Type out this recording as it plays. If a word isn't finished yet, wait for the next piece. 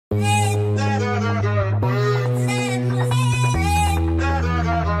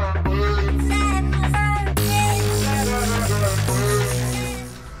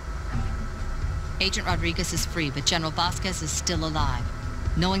Rodriguez is free, but General Vasquez is still alive.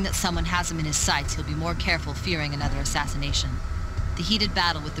 Knowing that someone has him in his sights, he'll be more careful fearing another assassination. The heated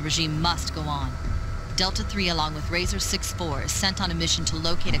battle with the regime must go on. Delta 3, along with Razor 6-4, is sent on a mission to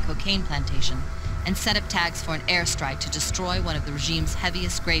locate a cocaine plantation and set up tags for an airstrike to destroy one of the regime's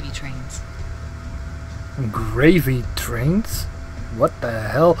heaviest gravy trains. Gravy trains? What the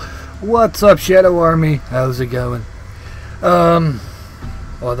hell? What's up, Shadow Army? How's it going? Well,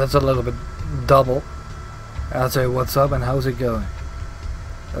 that's a little bit double. I'll say what's up and how's it going?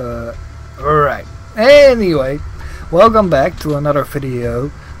 Alright. Anyway, welcome back to another video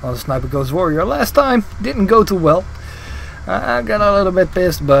on Sniper Ghost Warrior. Last time didn't go too well. I got a little bit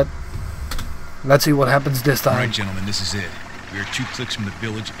pissed, but let's see what happens this time. Alright, gentlemen, this is it. We are 2 clicks from the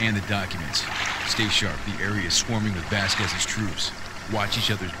village and the documents. Stay sharp. The area is swarming with Vasquez's troops. Watch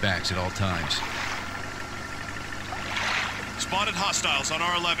each other's backs at all times. Spotted hostiles on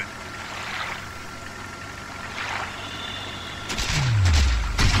R11.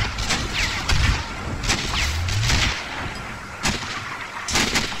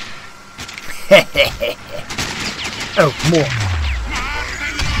 Oh, more.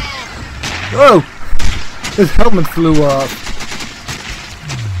 Whoa! His helmet flew off.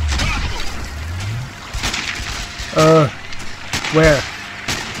 Where?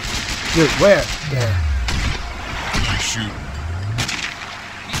 Dude, where? There. Shoot.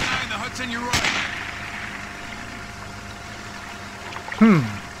 Keep an eye on the huts on your right.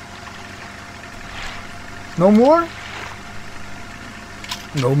 No more?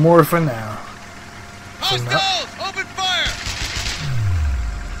 No more for now. Hostiles! Open fire!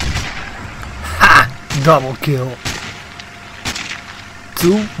 Ha! Double kill.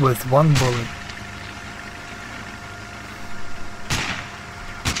 2 with 1 bullet.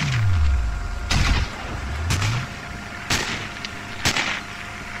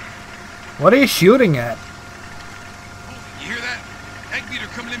 What are you shooting at? You hear that? Egg beater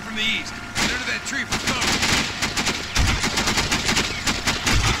coming in from the east. Get under that tree for cover.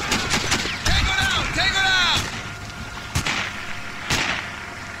 Tango down! Tango down!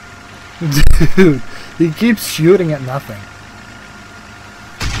 Dude, he keeps shooting at nothing.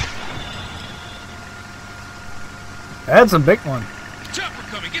 That's a big one. Chopper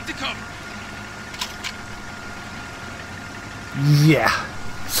coming, get to cover. Yeah,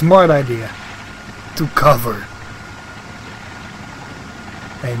 smart idea. To cover.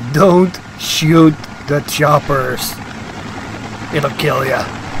 And don't shoot the choppers. It'll kill ya.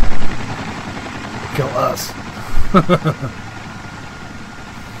 Kill us.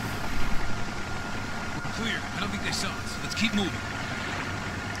 Clear. I don't think they saw us. Let's keep moving.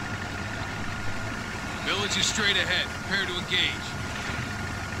 Village is straight ahead. Prepare to engage.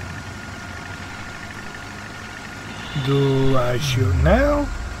 Do I shoot now?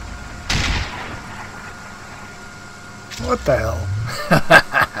 What the hell?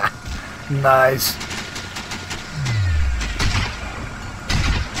 Nice.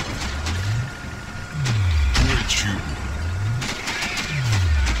 Great shoot.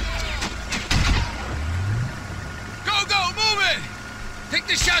 Go, go, move it! Take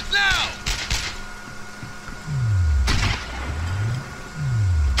the shots now!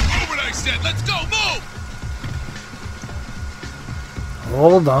 Move it, I said! Let's go, move!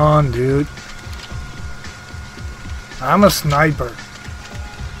 Hold on, dude. I'm a sniper.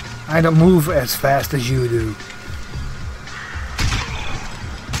 I don't move as fast as you do.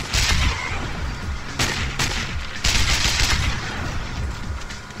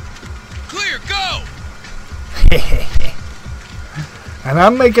 Clear, go! And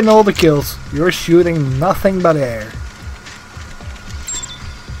I'm making all the kills. You're shooting nothing but air.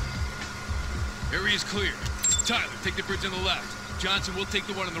 Area is clear. Tyler, take the bridge on the left. Johnson, we'll take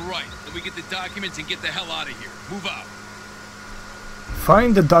the one on the right. Then we get the documents and get the hell out of here. Move out.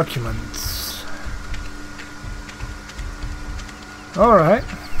 Find the documents. Alright.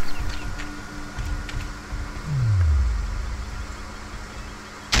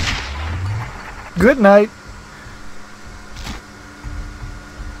 Good night.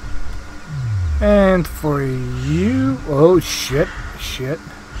 And for you... Oh, shit. Shit.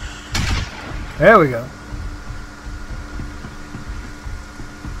 There we go.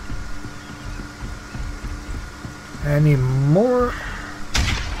 Any more?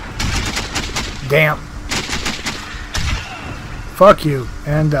 Damn. Fuck you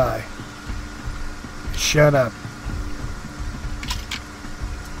and die. Shut up.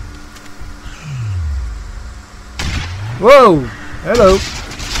 Whoa! Hello.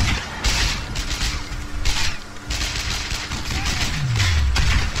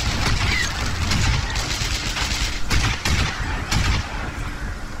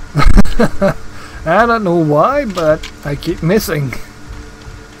 I don't know why, but I keep missing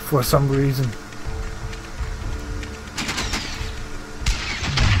for some reason.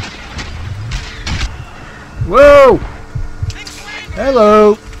 Whoa!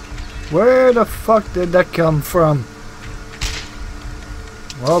 Hello! Where the fuck did that come from?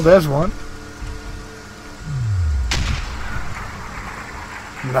 Well, there's one.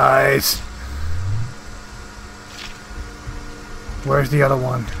 Nice! Where's the other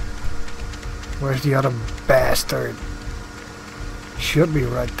one? Where's the other bastard? Should be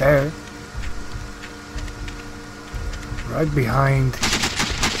right there. Right behind.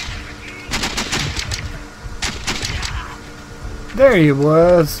 There he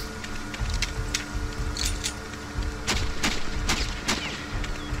was.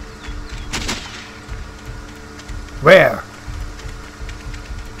 Where?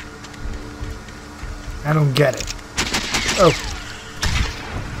 I don't get it. Oh.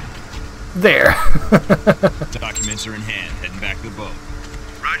 There. Documents are in hand, heading back to the boat.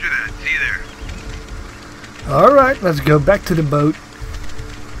 Roger that. See you there. Alright, let's go back to the boat.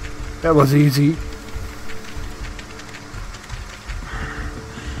 That was easy.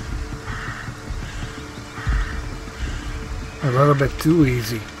 A little bit too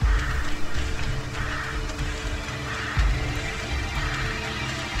easy.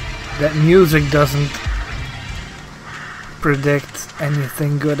 That music doesn't predict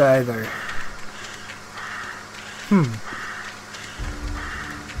anything good either.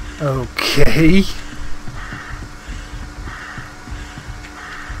 Okay.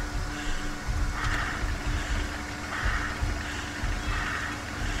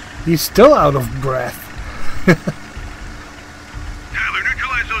 He's still out of breath. Tyler,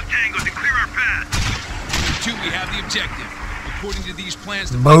 neutralize those tangos and clear our path. Two, we have the objective. According to these plans,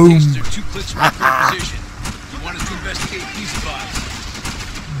 the plantations are 2 clicks from our current position. You want us to investigate these spots?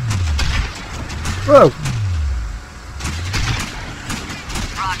 Whoa.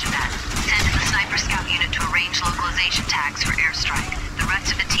 Roger that. Send in the sniper scout unit to arrange localization tags for airstrike. The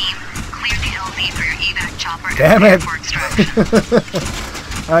rest of the team, clear the LZ for your evac chopper Damn and it. for extraction.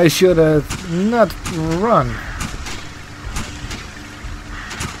 I should have not run.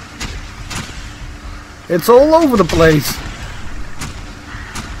 It's all over the place.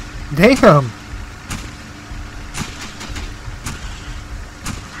 Damn.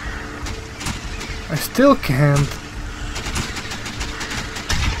 I still can't.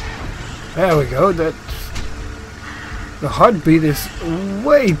 There we go. That the heartbeat is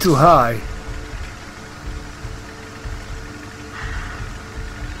way too high.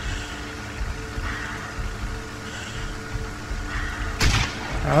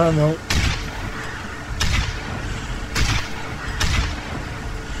 I don't know.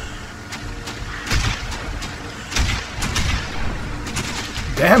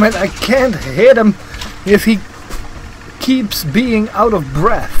 Damn it, I can't hit him if he keeps being out of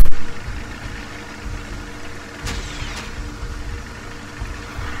breath.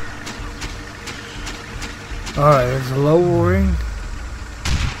 Alright, it's lowering.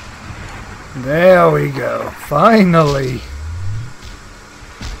 There we go. Finally.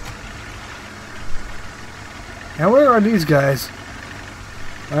 Now where are these guys?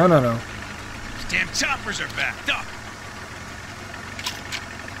 I don't know. These damn choppers are backed up.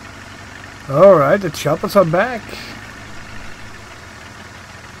 Alright, the choppers are back.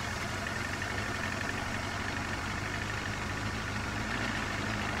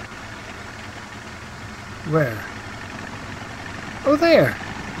 Where? Oh, there.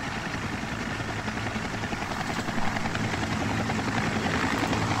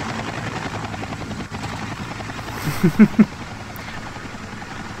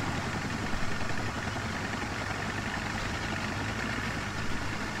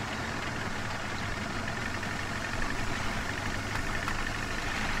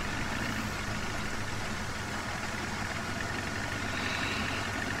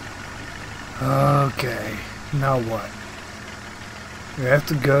 Okay, now what? We have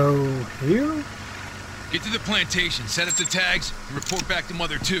to go here? Get to the plantation, set up the tags, and report back to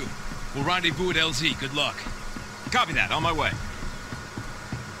Mother 2. We'll rendezvous at LZ. Good luck. Copy that, on my way.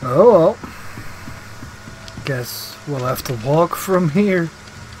 Oh well. Guess we'll have to walk from here.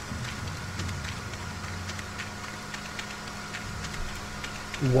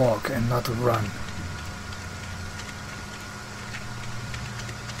 Walk and not run.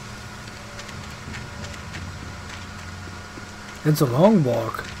 It's a long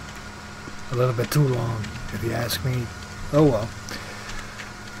walk. A little bit too long, if you ask me. Oh well.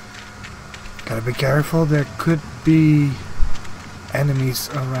 Gotta be careful, there could be enemies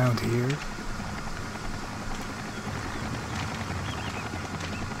around here.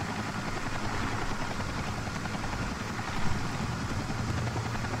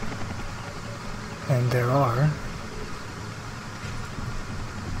 And there are